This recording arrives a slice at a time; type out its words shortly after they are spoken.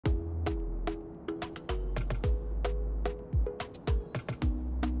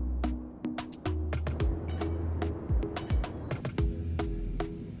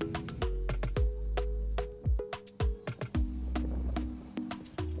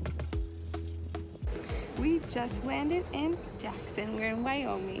We just landed in Jackson. We're in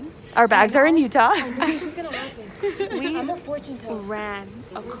Wyoming. Our bags are in Utah. We ran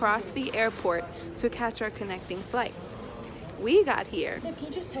across the airport to catch our connecting flight. We got here.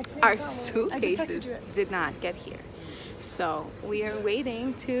 Our suitcases did not get here. So we are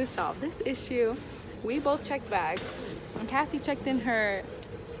waiting to solve this issue. We both checked bags. And Cassie checked in her,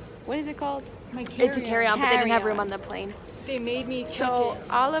 what is it called? My carry-on. It's a carry-on, but they didn't have room on the plane. They made me check So it.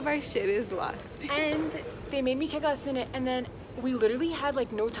 all of our shit is lost. And they made me check last minute, and then we literally had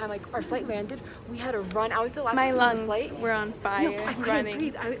like no time. Like our flight landed, we had to run. I was the last My person on the lungs flight. were on fire. No, I couldn't running.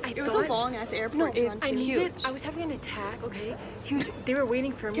 breathe. It was a long ass airport. No, I needed. huge. I was having an attack. Okay, huge. They were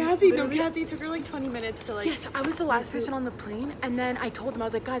waiting for me. Cassie literally. took her like 20 minutes to like. Yes, I was the last person on the plane, and then I told them, I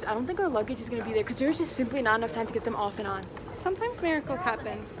was like, guys, I don't think our luggage is gonna be there because there's just simply not enough time to get them off and on. Sometimes miracles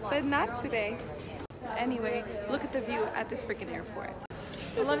happen, but not today. Anyway, look at the view at this freaking airport.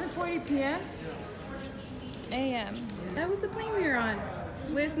 11:40 p.m. a.m. That was the plane we were on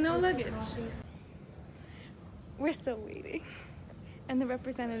with no luggage. We're still waiting. And the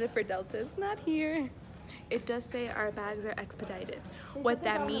representative for Delta is not here. It does say our bags are expedited. What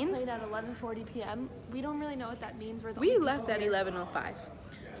that means, at 11:40 p.m. We don't really know what that means. we left at 11:05.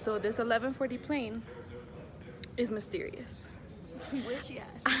 So this 11:40 plane is mysterious. Where's she at?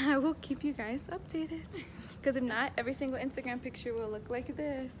 I will keep you guys updated. Because if not, every single Instagram picture will look like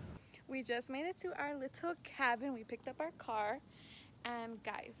this. We just made it to our little cabin. We picked up our car. And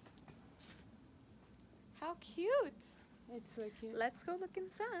guys, how cute. It's so cute. Let's go look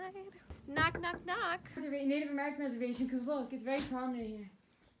inside. Knock, knock, knock. Native American reservation, because look, it's very prominent here.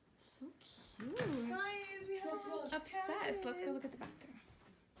 So cute. Guys, we have a Obsessed. Let's go look at the bathroom.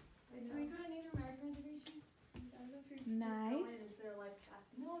 Can we go to Native American reservation? Nice.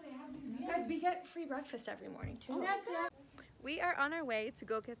 No, they have museums. Guys, we get free breakfast every morning too. We are on our way to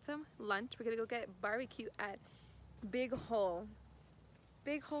go get some lunch. We're gonna go get barbecue at Big Hole.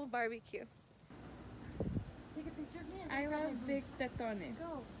 Big Hole Barbecue. Take a picture of me. I love big Tetons.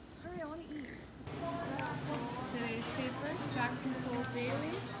 Go. Hurry, I want to eat. Today's paper, Jackson's Hole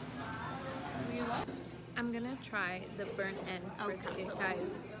Daily. I'm gonna try the burnt ends brisket,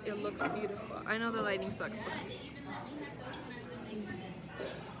 guys. It looks beautiful. I know the lighting sucks, but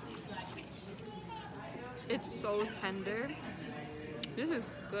it's so tender. This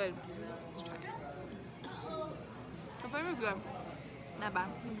is good. Let's try it. The flavor's good. Not bad.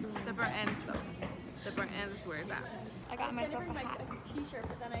 The burnt ends though. The burnt ends is where it's at. I got myself a hat. T-shirt,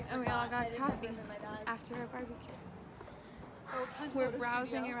 but then I And we all got coffee after our barbecue. We're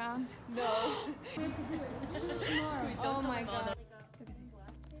browsing around. No. We have to do it. Let's do it tomorrow. Oh my god.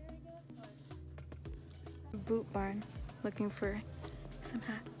 Boot barn, looking for some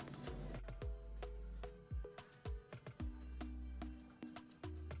hats.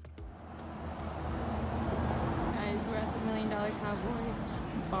 Guys, we're at the $1 Million Cowboy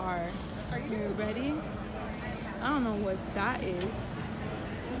bar. Are you ready? I don't know what that is,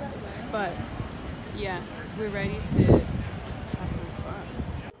 but yeah, we're ready to have some fun.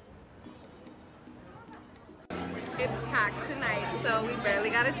 It's packed tonight, so we barely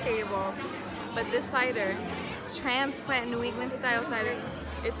got a table. But this cider, transplant New England style cider,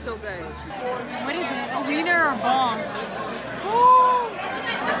 it's so good. What is it? A wiener or a ball?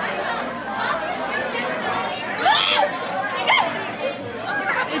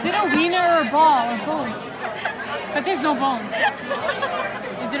 Is it a wiener or a ball or both? But there's no bones.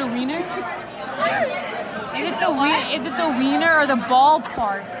 Is it a wiener? Is it the wiener or the ball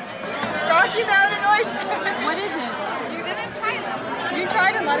part? Rocky Mountain oyster. What is it? You didn't try them. You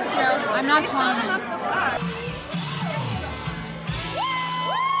tried and let us know. I'm not They trying sell them them. up the block.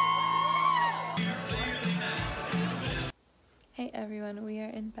 Hey everyone, we are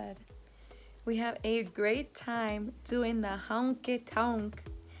in bed. We had a great time doing the honky tonk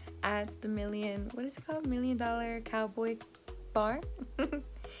at the what is it called? $1 Million Cowboy Bar.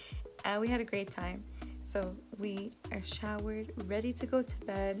 We had a great time. So we are showered, ready to go to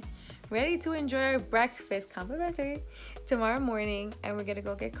bed, ready to enjoy our breakfast, complimentary, tomorrow morning. And we're gonna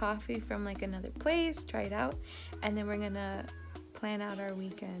go get coffee from like another place, try it out, and then we're gonna plan out our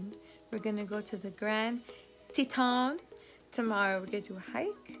weekend. We're gonna go to the Grand Teton. Tomorrow we're gonna do a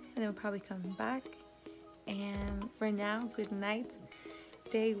hike, and then we'll probably come back. And for now, good night.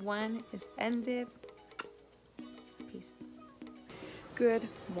 Day 1 is ended. Peace. Good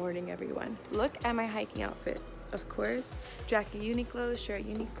morning, everyone. Look at my hiking outfit. Of course, jacket Uniqlo, shirt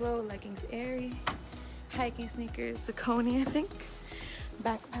Uniqlo, leggings Aerie, hiking sneakers Saucony, I think,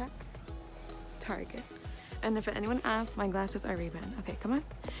 backpack Target. And if anyone asks, my glasses are Ray-Ban. Okay, come on.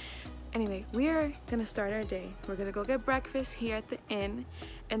 Anyway, we are gonna start our day. We're gonna go get breakfast here at the inn,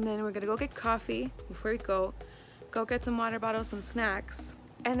 and then we're gonna go get coffee before we go get some water bottles, some snacks,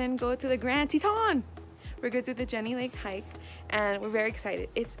 and then go to the Grand Teton. We're gonna do the Jenny Lake hike, and we're very excited.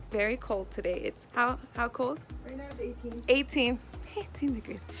 It's very cold today. It's how cold? Right now it's 18. 18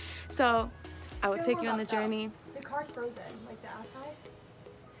 degrees. So I will take you on the journey. The car's frozen, like the outside.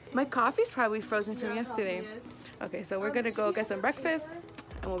 My coffee's probably frozen from yesterday. Okay, so we're gonna go get some breakfast,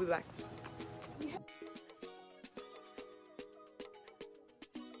 and we'll be back.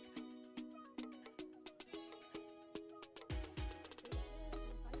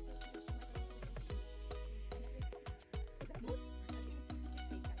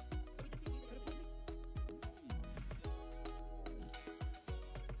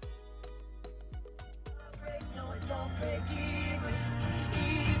 No, don't break even.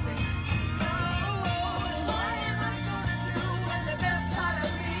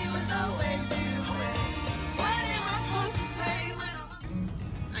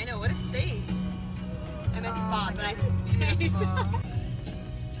 I know, what a space. I meant spot, but I said space.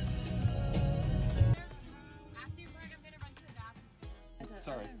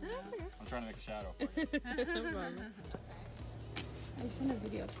 Sorry. I'm trying to make a shadow for you. I just want a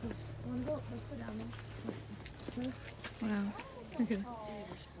video, please. Let's go down there. Wow. Look at it.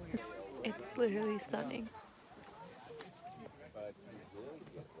 It's literally stunning.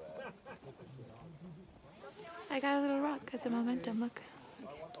 I got a little rock as a momentum. Look.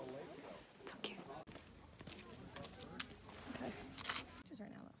 So cute. Okay. Just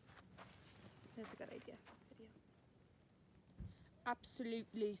right now, though. That's a good idea.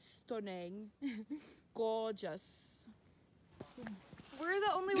 Absolutely stunning. Gorgeous. We're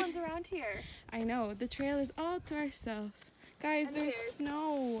the only ones around here. I know, the trail is all to ourselves. Guys, And there's there's-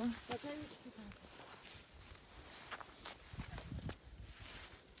 snow.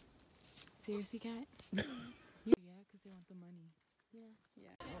 Seriously, Kat? Yeah, because they want the money.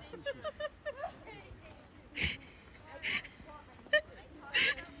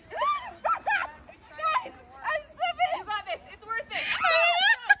 Guys, I'm slipping! You got this, it's worth it.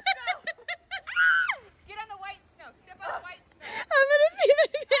 Get on the white snow, step on the white snow. I'm gonna pee my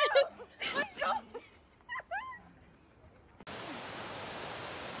pants.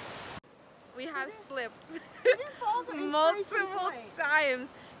 We have slipped multiple times.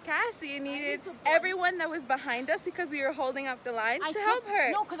 Cassie needed everyone that was behind us because we were holding up the line to help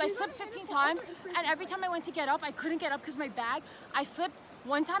her. No, because I slipped 15 times, and every time I went to get up, I couldn't get up because my bag. I slipped.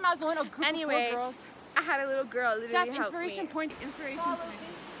 One time I was in a group Anyway, of 4 girls. I had a little girl literally Steph, help inspiration me. point. Inspiration point.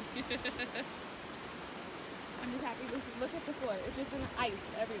 I'm just happy. Listen, look at the floor. It's just an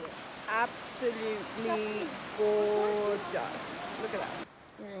ice everywhere. Absolutely gorgeous. Look at that.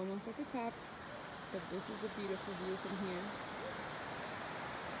 We're almost at the top, but this is a beautiful view from here.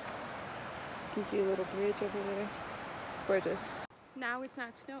 You can see a little bridge over there. It's gorgeous. Now it's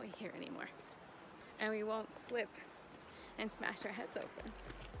not snowy here anymore, and we won't slip and smash our heads open.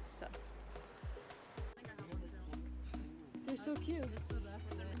 So They're so cute.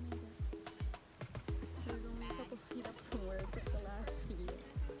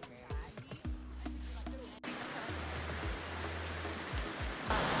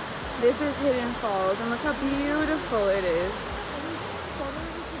 this is Hidden Falls, and look how beautiful it is.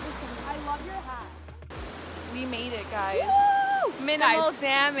 I love your hat. We made it, guys. Minimal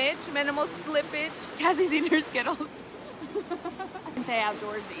damage, minimal slippage. Cassie's eating her Skittles. And say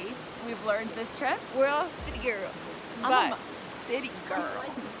outdoorsy. We've learned this trip. We're all city girls, but city girl.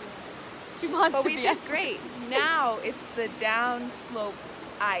 She wants But to we be did great. Now it's the downslope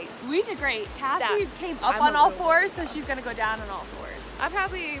ice. We did great. Cassie That- came up I'm on a all little fours, so she's gonna go down on all fours. I'll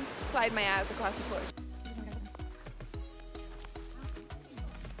probably slide my ass across the floor.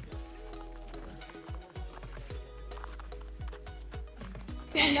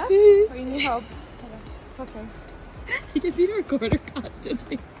 Stand up? Or you need help? Okay. I just need a recorder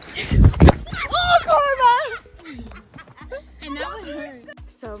constantly. Oh, Karma! And that would hurt.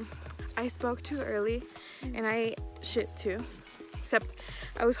 So I spoke too early and I shit too, except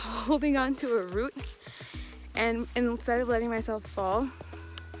I was holding on to a root, and instead of letting myself fall,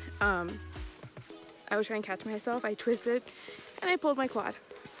 I was trying to catch myself. I twisted and I pulled my quad.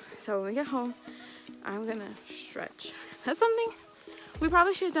 So when we get home, I'm gonna stretch. That's something we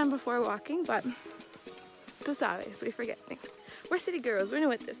probably should have done before walking, but tú sabes, we forget things. We're city girls, we're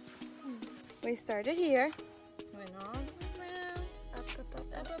new at this. We started here, went all around, up.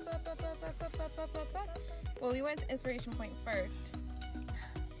 Well, we went to Inspiration Point first,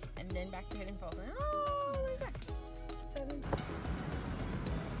 and then back to Hidden Falls, and all the way back. 7.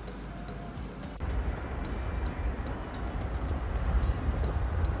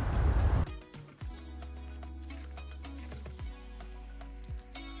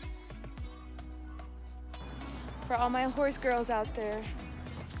 For all my horse girls out there.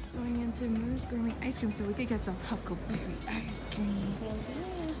 Going into Moo's Gourmet Ice Cream so we could get some huckleberry ice cream.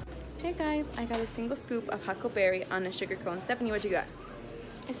 Hey guys, I got a single scoop of huckleberry on a sugar cone. Stephanie, what you got?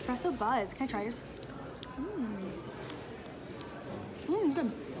 Espresso buzz. Can I try yours?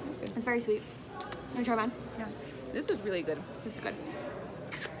 Good. It's very sweet. Can I try mine? Yeah. This is really good. This is good.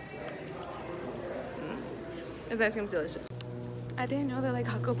 This ice cream's delicious. I didn't know that like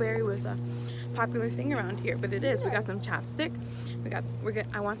huckleberry was a popular thing around here, but it is. We got some chapstick.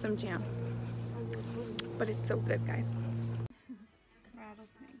 I want some jam. But it's so good, guys.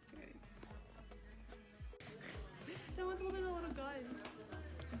 Rattlesnake, guys. That one's holding a little gun.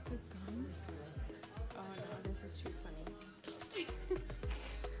 It's a gun? Oh no, this is too funny.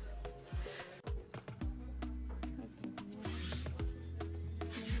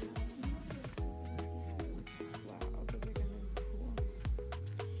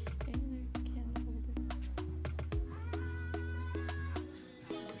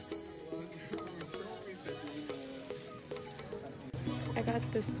 I got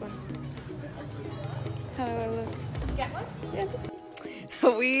this one. How do I look? Get one? Yeah, this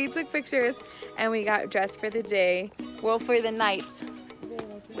one. We took pictures and we got dressed for the day. Well, for the night.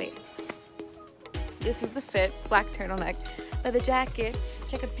 Wait. This is the fit. Black turtleneck, leather jacket,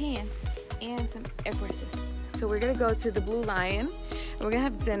 checkered pants, and some Air Forces. So we're gonna go to the Blue Lion. And we're gonna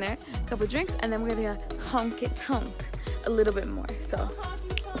have dinner, a couple drinks, and then we're gonna honk it tonk a little bit more. So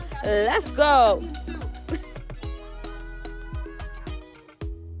let's go.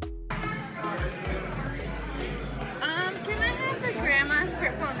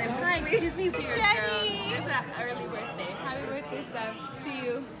 Hi, excuse me, cheers, girl. It's an early birthday. Happy birthday, Steph, to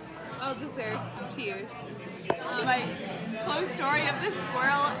you. All deserved. Cheers. My close story of the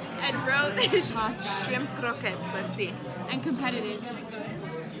squirrel and wrote shrimp croquettes. Let's see. And competitive.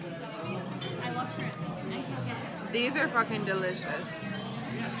 I love shrimp. And croquettes. These are fucking delicious.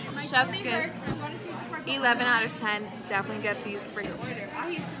 Chef's kiss. 11 out of 10. Definitely get these for your order.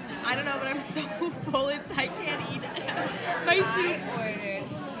 I don't know, but I'm so full. I can't eat it. My soup. I ordered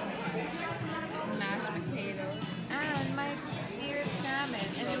mashed potatoes and my seared salmon,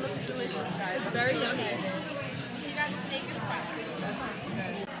 and it looks delicious, guys. It's very yummy. She got steak and fries. That sounds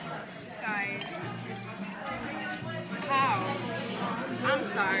good. Guys, how? I'm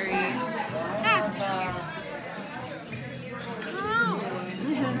sorry. Ask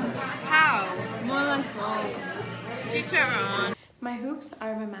How? More like so. Chicharron. My hoops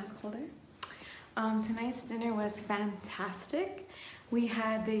are my mask holder. Tonight's dinner was fantastic. We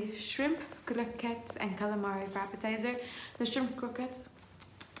had the shrimp croquettes and calamari for appetizer. The shrimp croquettes,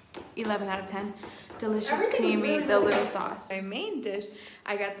 11 out of 10. Delicious, creamy, the little sauce. My main dish,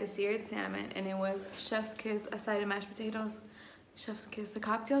 I got the seared salmon, and it was chef's kiss, a side of mashed potatoes. Chef's kiss. The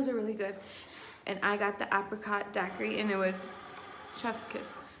cocktails are really good. And I got the apricot daiquiri, and it was chef's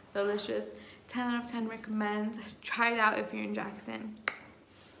kiss. Delicious. 10 out of 10 recommend. Try it out if you're in Jackson.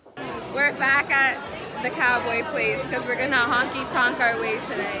 We're back at the cowboy place because we're gonna honky tonk our way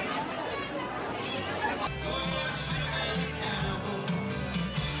today.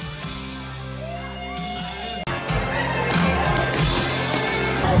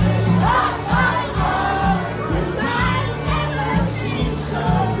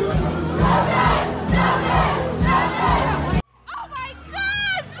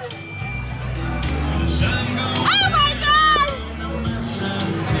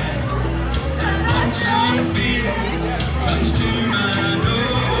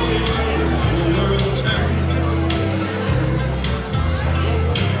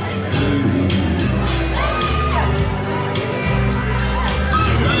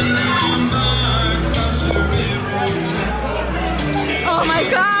 Oh my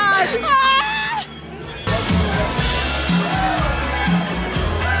God! Ah!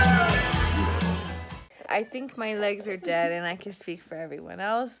 I think my legs are dead and I can speak for everyone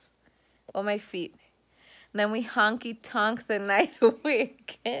else. Well, my feet. And then we honky tonk the night away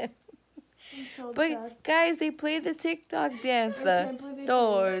again. But guys, they play the TikTok dance. The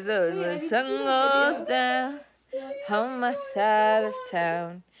doors of the sun goes down on my side of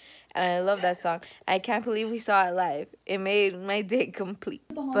town. And I love that song. I can't believe we saw it live. It made my day complete.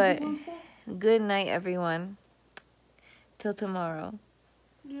 But good night, everyone. Till tomorrow.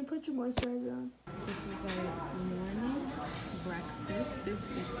 You put your moisturizer on. This is our morning breakfast.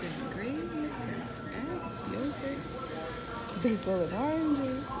 Biscuits and gravy, scrambled eggs, yogurt, big bowl of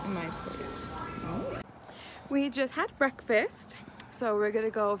oranges, and my plate. Oh. We just had breakfast, so we're gonna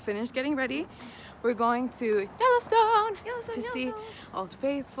go finish getting ready. We're going to Yellowstone to see Old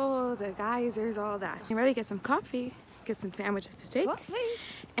Faithful, the geysers, all that. Get ready, get some coffee, get some sandwiches to take,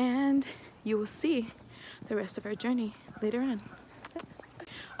 and you will see the rest of our journey later on.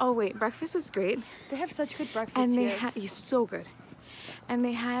 Oh wait, breakfast was great. They have such good breakfast And they here. had, it's so good. And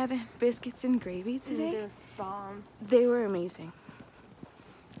they had biscuits and gravy today. They're bomb. They were amazing.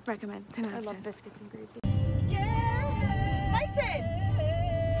 Recommend. 10 out I of 10. love biscuits and gravy. Bison!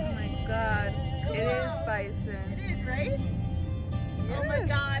 Oh my god. Cool. It is bison. It is, right? Oh my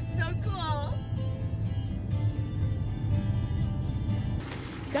god, so cool.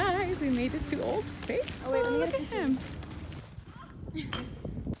 Guys, we made it to Old Faithful. Oh wait, let me look get a at him.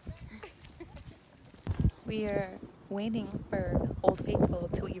 We are waiting for Old Faithful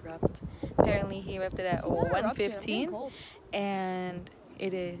to erupt. Apparently he erupted at 1:15 and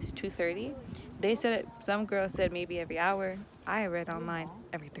it is 2:30. They said it, some girls said maybe every hour. I read online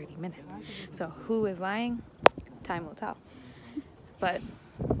every 30 minutes. So who is lying? Time will tell. But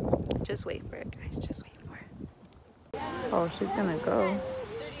just wait for it, guys. Just wait for it. Oh, she's gonna go.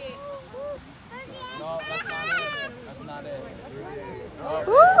 No, that's not it. That's not it. Oh,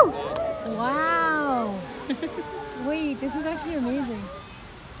 Woo! Wow. Wait, this is actually amazing.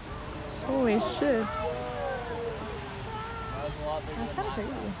 Holy shit. that was a lot bigger That's kind of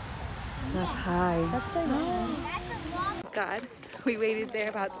crazy. That's high. That's so nice. God, we waited there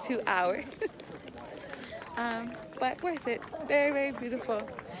about 2 hours. But worth it. Very, very beautiful.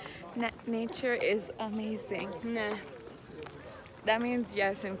 Nature is amazing. Nah. That means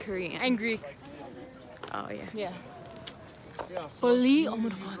yes in Korean. And Greek. Oh yeah. Yeah. Holy, oh my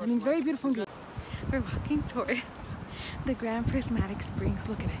god, that means very beautiful in Greek. We're walking towards the Grand Prismatic Springs.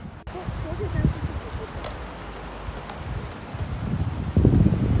 Look at it.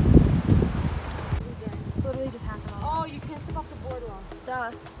 It's literally just half an hour. Oh, you can't step off the boardwalk.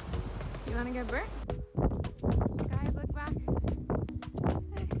 Duh. You wanna get burnt? Guys, look back.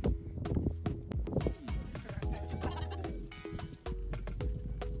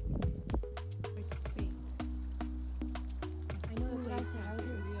 I know, that's what I said. I was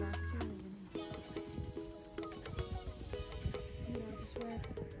going to ask you. You know, just where.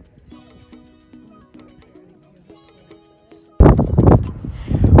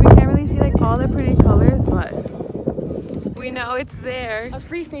 We can't really see like all the pretty colors, but we know it's there. A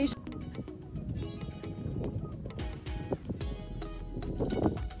free facial.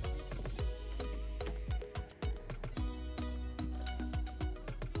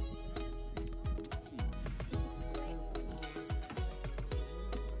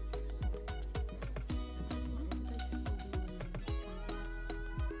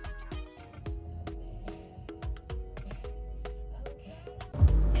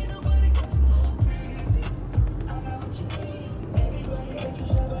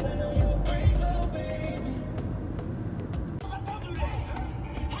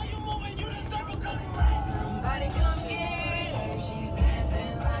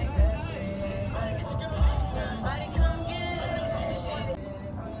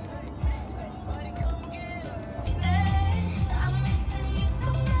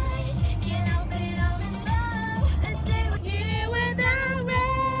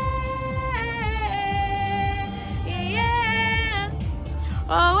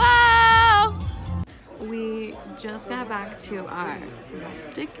 Oh wow! We just got back to our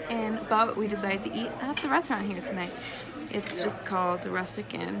Rustic Inn, but we decided to eat at the restaurant here tonight. It's just called the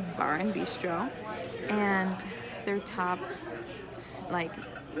Rustic Inn Bar and Bistro, and their top like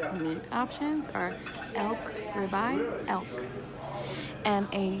meat options are elk ribeye, elk, and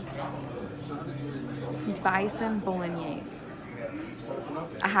a bison bolognese.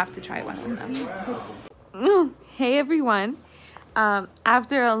 I have to try one of them. Hey everyone.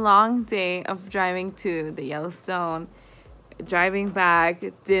 After a long day of driving to the Yellowstone, driving back,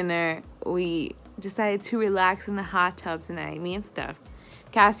 dinner, we decided to relax in the hot tub tonight, me and Steph.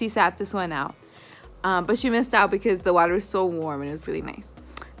 Cassie sat this one out, but she missed out because the water was so warm and it was really nice.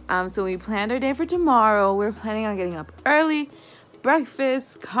 So we planned our day for tomorrow. We're planning on getting up early,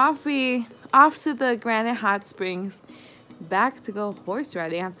 breakfast, coffee, off to the Granite Hot Springs, back to go horse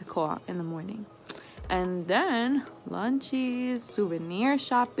riding after co-op in the morning. And then lunchies, souvenir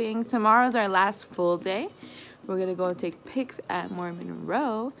shopping. Tomorrow's our last full day. We're gonna go take pics at Mormon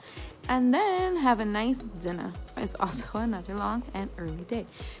Row and then have a nice dinner. It's also another long and early day.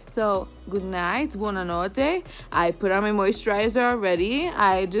 So good night, buonanotte. I put on my moisturizer already.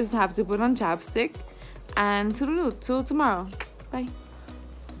 I just have to put on chapstick. And toodaloo, till tomorrow. Bye.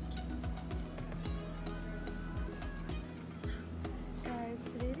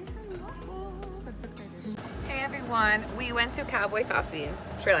 Everyone, we went to Cowboy Coffee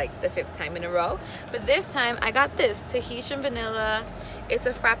for like the 5th time in a row, but this time I got this Tahitian vanilla. It's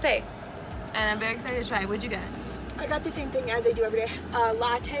a frappe and I'm very excited to try it. What'd you get? I got the same thing as I do every day.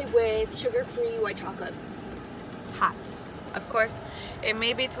 Latte with sugar-free white chocolate. Hot. Of course, it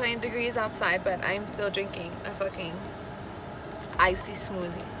may be 20 degrees outside, but I'm still drinking a fucking icy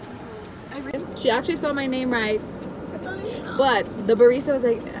smoothie. She actually spelled my name right, but the barista was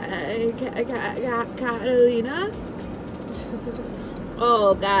like, Catalina?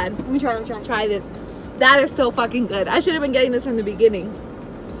 Oh God. Let me try. Try this. That is so fucking good. I should have been getting this from the beginning.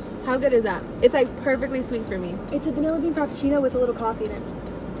 How good is that? It's like perfectly sweet for me. It's a vanilla bean frappuccino with a little coffee in it.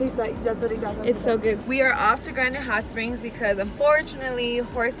 Tastes like, that's what exactly. It's so good. We are off to Granite Hot Springs because unfortunately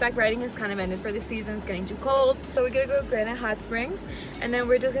horseback riding has kind of ended for the season. It's getting too cold. So we're gonna go to Granite Hot Springs and then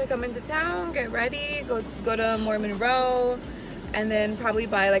we're just gonna come into town, get ready, go to Mormon Row, and then probably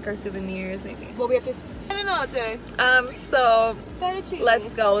buy like our souvenirs maybe. Well, we have to so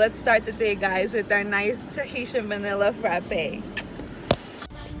let's go. Let's start the day, guys, with our nice Tahitian vanilla frappe. This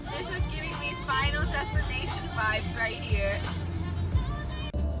was giving me Final Destination vibes right here.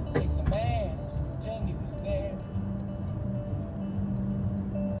 Takes a man, continues there.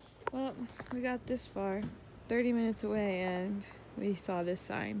 Well, we got this far, 30 minutes away, and we saw this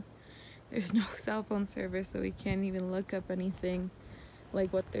sign. There's no cell phone service, so we can't even look up anything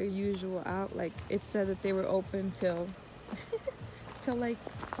like what their usual out. Like, it said that they were open till till like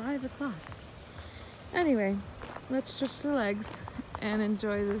 5 o'clock. Anyway, let's stretch the legs and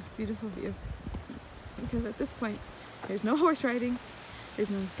enjoy this beautiful view, because at this point there's no horse riding, there's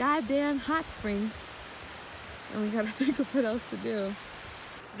no goddamn hot springs, and we gotta think of what else to do.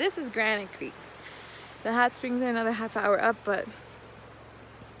 This is Granite Creek. The hot springs are another half hour up, but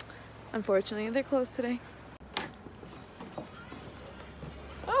unfortunately they're closed today.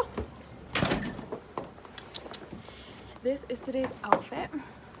 Oh! This is today's outfit.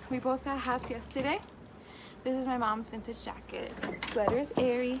 We both got hats yesterday. This is my mom's vintage jacket. Sweater is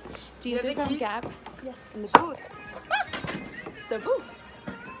airy. Jeans are from Gap. Yeah. And the boots. The boots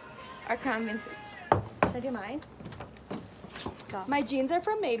are Crown Vintage. Should I do mine? Go. My jeans are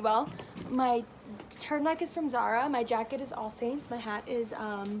from Madewell. My turtleneck is from Zara. My jacket is All Saints. My hat is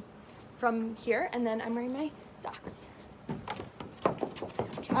from here. And then I'm wearing my Docs.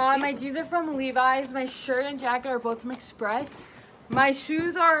 My jeans are from Levi's. My shirt and jacket are both from Express. My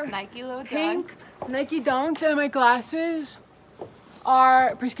shoes are Nike Low pink, Dunks. Nike Dunks, and my glasses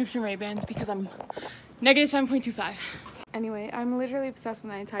are prescription Ray-Bans because I'm negative 7.25. Anyway, I'm literally obsessed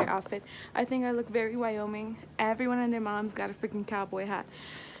with my entire outfit. I think I look very Wyoming. Everyone and their moms got a freaking cowboy hat,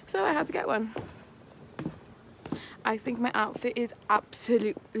 so I had to get one. I think my outfit is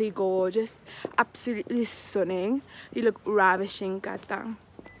absolutely gorgeous, absolutely stunning. You look ravishing, Kata.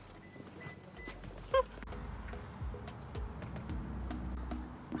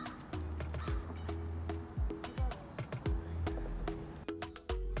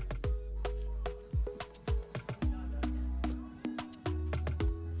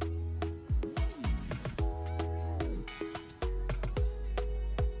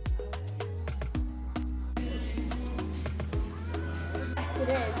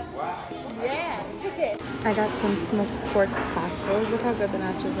 Yeah, check it. I got some smoked pork tacos. Look how good the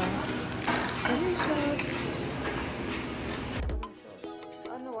nachos are. Delicious. I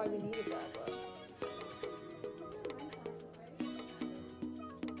don't know why we needed that,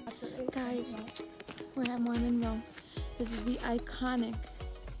 but... Guys, we're at Mormon Row. This is the iconic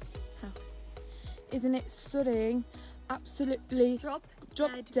house. Isn't it stunning? Absolutely drop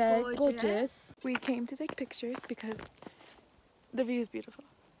dead gorgeous. We came to take pictures because the view is beautiful.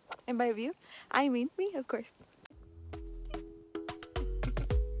 And by view, I mean me, of course.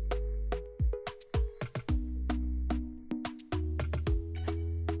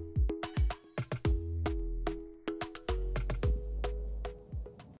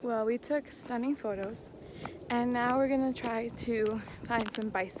 Well, we took stunning photos, and now we're gonna try to find some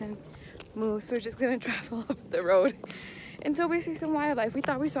bison moose. We're just gonna travel up the road until we see some wildlife. We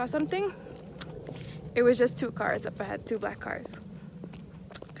thought we saw something. It was just 2 cars up ahead, 2 black cars.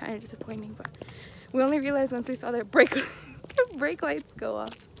 Kind of disappointing, but we only realized once we saw their brake lights go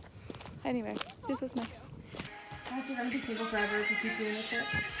off. Anyway, this was nice. Guys, you're gonna be single forever if you keep doing this shit.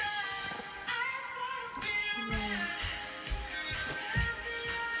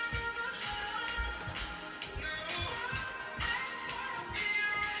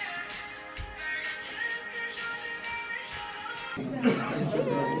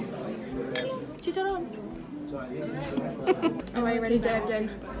 I'm already dived in.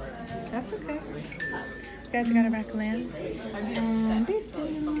 That's okay. You guys got a rack of lamb and beef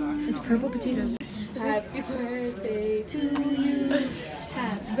tea. It's purple potatoes. Happy birthday to you.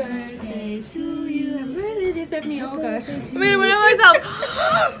 Happy birthday to you. Happy birthday, dear Stephanie. Oh gosh. I made it win myself.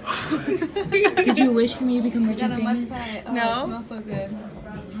 Did you wish for me to become rich and famous? Oh, No. It smells so good.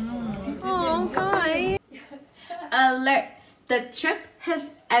 Oh, guys. Alert! The trip has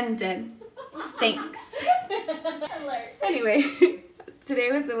ended. Thanks. Anyway,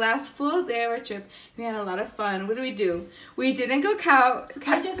 today was the last full day of our trip. We had a lot of fun. What did we do? We didn't go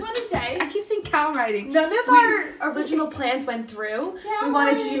I just want to say, I keep saying cow riding. none of our original plans went through. We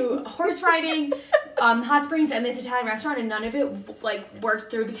wanted to do horse riding, hot springs, and this Italian restaurant, and none of it like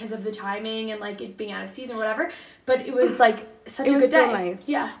worked through because of the timing and like it being out of season or whatever. But it was like such a was good day. still nice.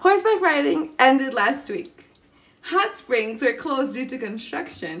 Yeah. Horseback riding ended last week. Hot springs were closed due to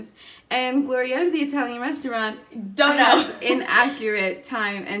construction. And Glorietta, the Italian restaurant, Don't know. has inaccurate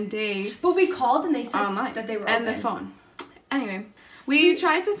time and day But we called and they said online that they were and open. the phone. Anyway, we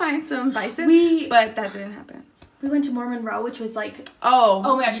tried to find some bison, but that didn't happen. We went to Mormon Row, which was like,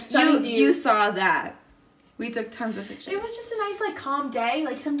 Oh my gosh, stunning views. You saw that. We took tons of pictures. it was just a nice like calm day.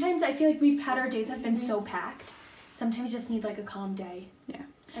 Like sometimes I feel like we've had our days have been so packed. Sometimes you just need like a calm day. Yeah.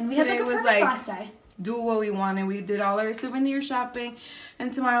 And we Today had like a was, perfect like, last day. Do what we wanted. We did all our souvenir shopping,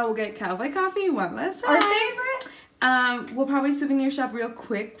 and tomorrow we'll get cowboy coffee one last time. Our favorite. We'll probably souvenir shop real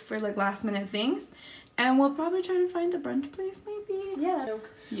quick for like last minute things, and we'll probably try to find a brunch place maybe. Yeah.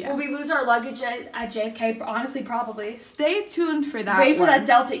 Yeah. Will we lose our luggage at JFK? Honestly, probably. Stay tuned for that. Wait for one, that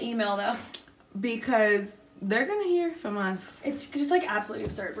Delta email though. because they're gonna hear from us. It's just like absolutely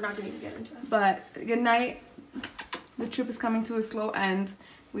absurd. We're not gonna even get into it. But good night. The trip is coming to a slow end.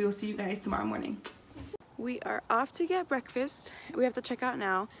 We will see you guys tomorrow morning. We are off to get breakfast. We have to check out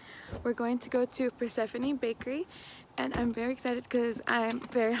now. We're going to go to Persephone Bakery, and I'm very excited because I'm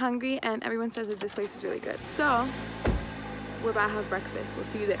very hungry and everyone says that this place is really good. So we're about to have breakfast. We'll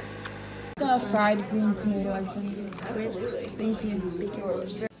see you there. The fried green tomato egg benedict. Absolutely. Thank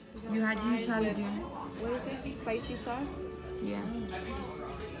you. You had to decide to do it. What is this? Spicy sauce? Yeah.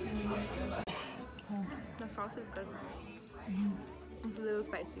 The sauce is good. It's a little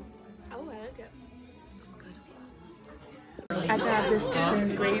spicy. Oh, I like it. I got biscuits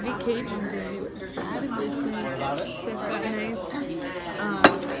and gravy, Cajun gravy with a side of bacon. Stuff really nice.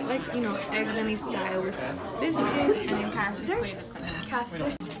 Like, you know, eggs any style with biscuits, and then Cassie's plate is kind of Cass, a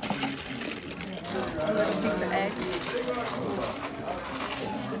little piece of egg.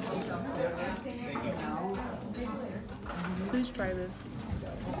 Please try this.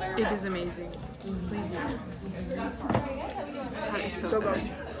 It is amazing. Please eat. That is so good.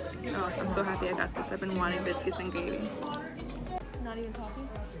 Oh, I'm so happy I got this. I've been wanting biscuits and gravy. not even coffee.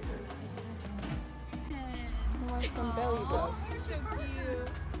 I want some belly rub. So cute.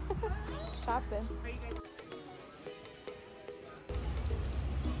 Shopping.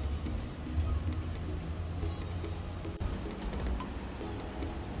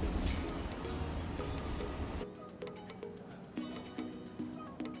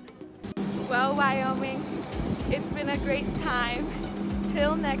 Well, Wyoming, it's been a great time.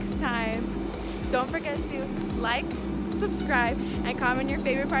 Till next time, don't forget to like, subscribe, and comment your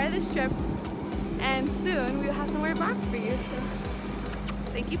favorite part of this trip. And soon we will have some more vlogs for you.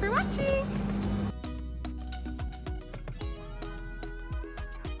 So thank you for watching.